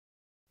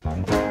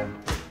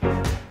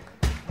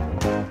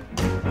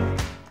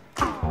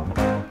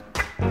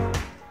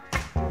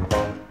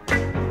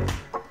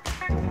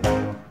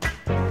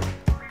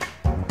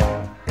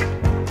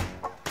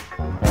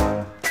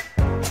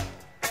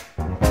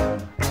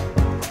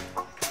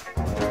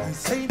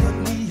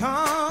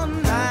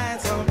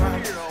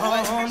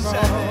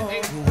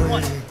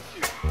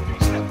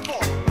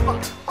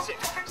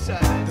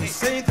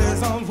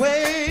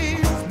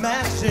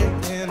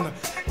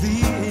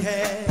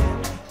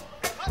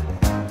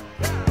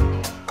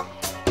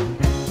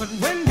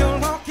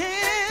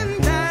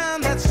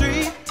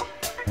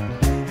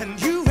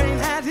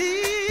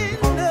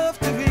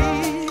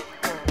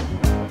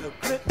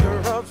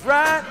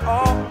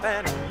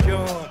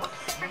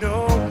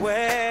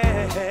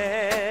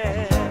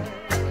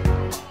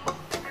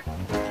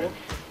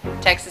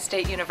Texas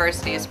State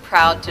University is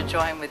proud to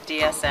join with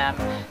DSM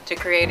to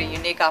create a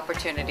unique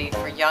opportunity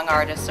for young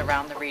artists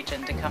around the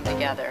region to come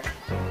together.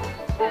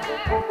 I'll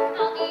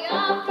be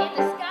up in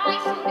the sky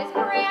soon as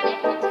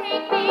granite can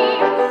take me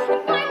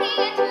and find me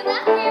into the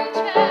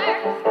future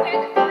where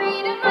the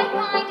freedom I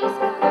find is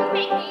gonna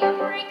make me or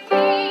break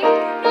me.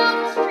 No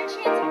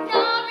restrictions,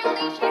 no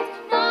relations,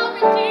 no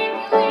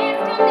ridiculous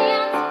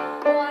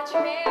demands. Watch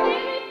me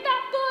make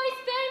that voice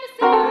famous.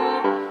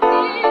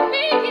 Give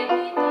me that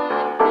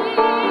thing.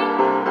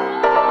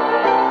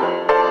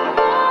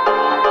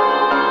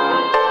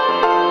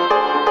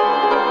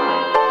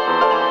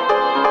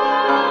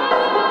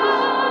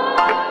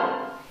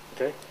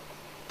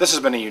 This has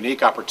been a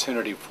unique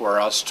opportunity for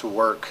us to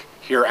work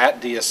here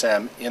at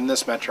DSM in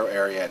this metro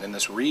area and in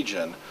this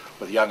region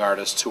with young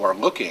artists who are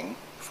looking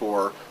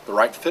for the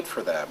right fit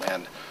for them.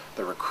 And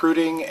the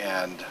recruiting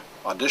and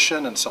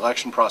audition and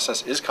selection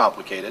process is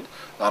complicated.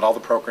 Not all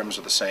the programs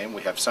are the same.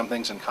 We have some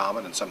things in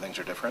common and some things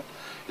are different.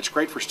 It's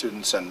great for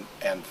students and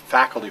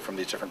faculty from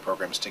these different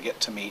programs to get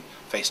to meet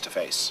face to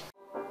face.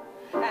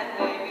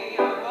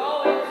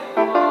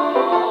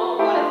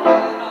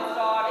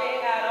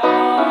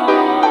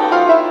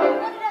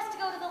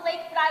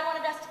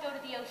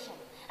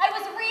 I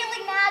was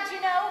really mad,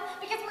 you know,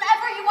 because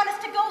whenever you want us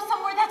to go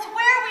somewhere, that's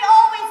where we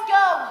always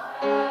go.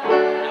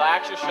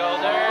 Relax your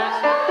shoulders.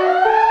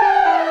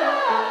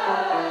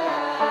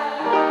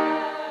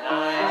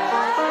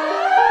 Nice.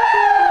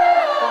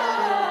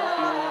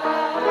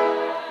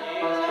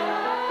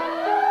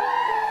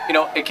 You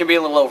know, it can be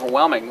a little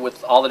overwhelming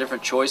with all the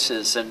different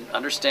choices and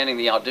understanding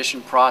the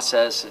audition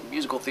process and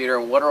musical theater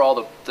and what are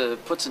all the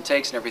puts and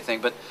takes and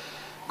everything. But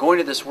going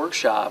to this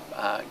workshop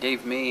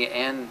gave me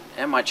and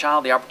my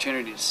child the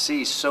opportunity to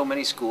see so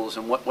many schools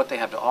and what they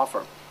have to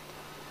offer.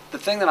 The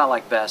thing that I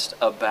like best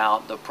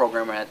about the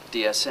program at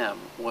DSM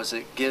was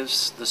it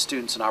gives the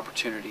students an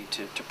opportunity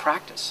to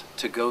practice,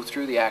 to go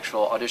through the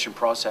actual audition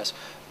process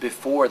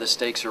before the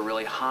stakes are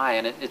really high,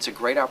 and it's a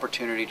great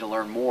opportunity to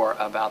learn more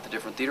about the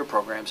different theater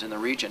programs in the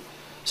region.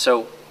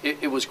 So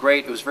it was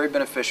great. It was very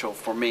beneficial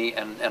for me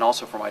and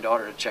also for my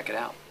daughter to check it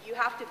out. You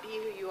have to be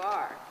who you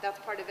are. That's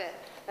part of it.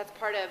 That's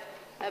part of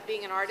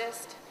being an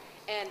artist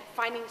and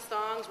finding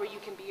songs where you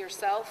can be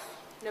yourself,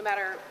 no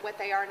matter what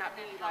they are, not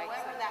be like.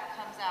 However that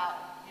comes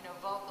out, you know,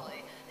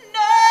 vocally.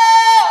 No,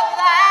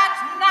 that's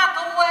not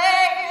the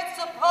way it's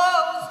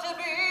supposed to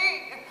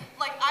be.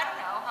 Like, I don't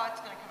know how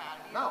it's going to come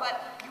out of you,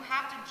 but you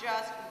have to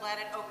just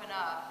let it open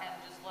up and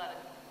just let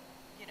it,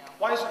 you know.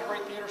 Why is it a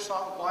great theater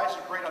song? Why is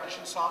it a great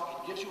audition song?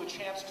 It gives you a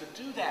chance to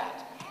do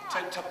that,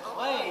 to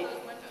play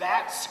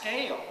that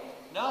scale.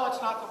 No,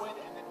 it's not the way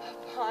that.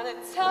 Upon a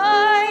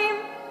time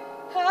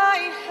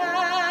I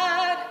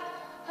had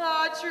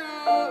a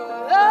true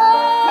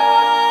love.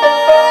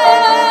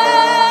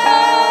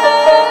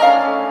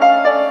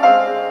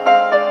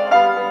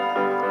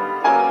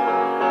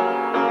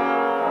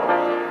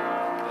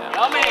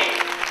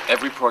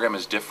 Every program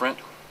is different.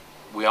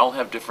 We all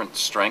have different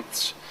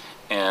strengths,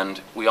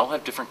 and we all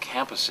have different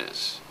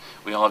campuses.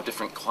 We all have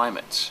different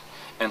climates.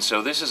 And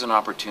so this is an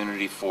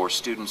opportunity for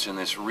students in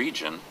this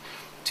region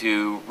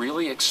to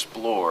really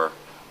explore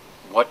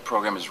what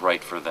program is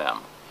right for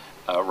them,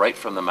 right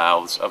from the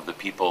mouths of the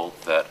people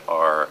that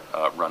are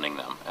running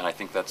them. And I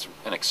think that's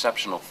an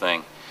exceptional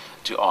thing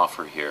to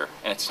offer here.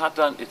 And it's not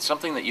done, it's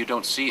something that you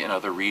don't see in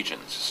other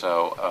regions.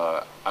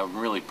 So I'm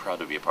really proud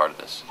to be a part of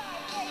this.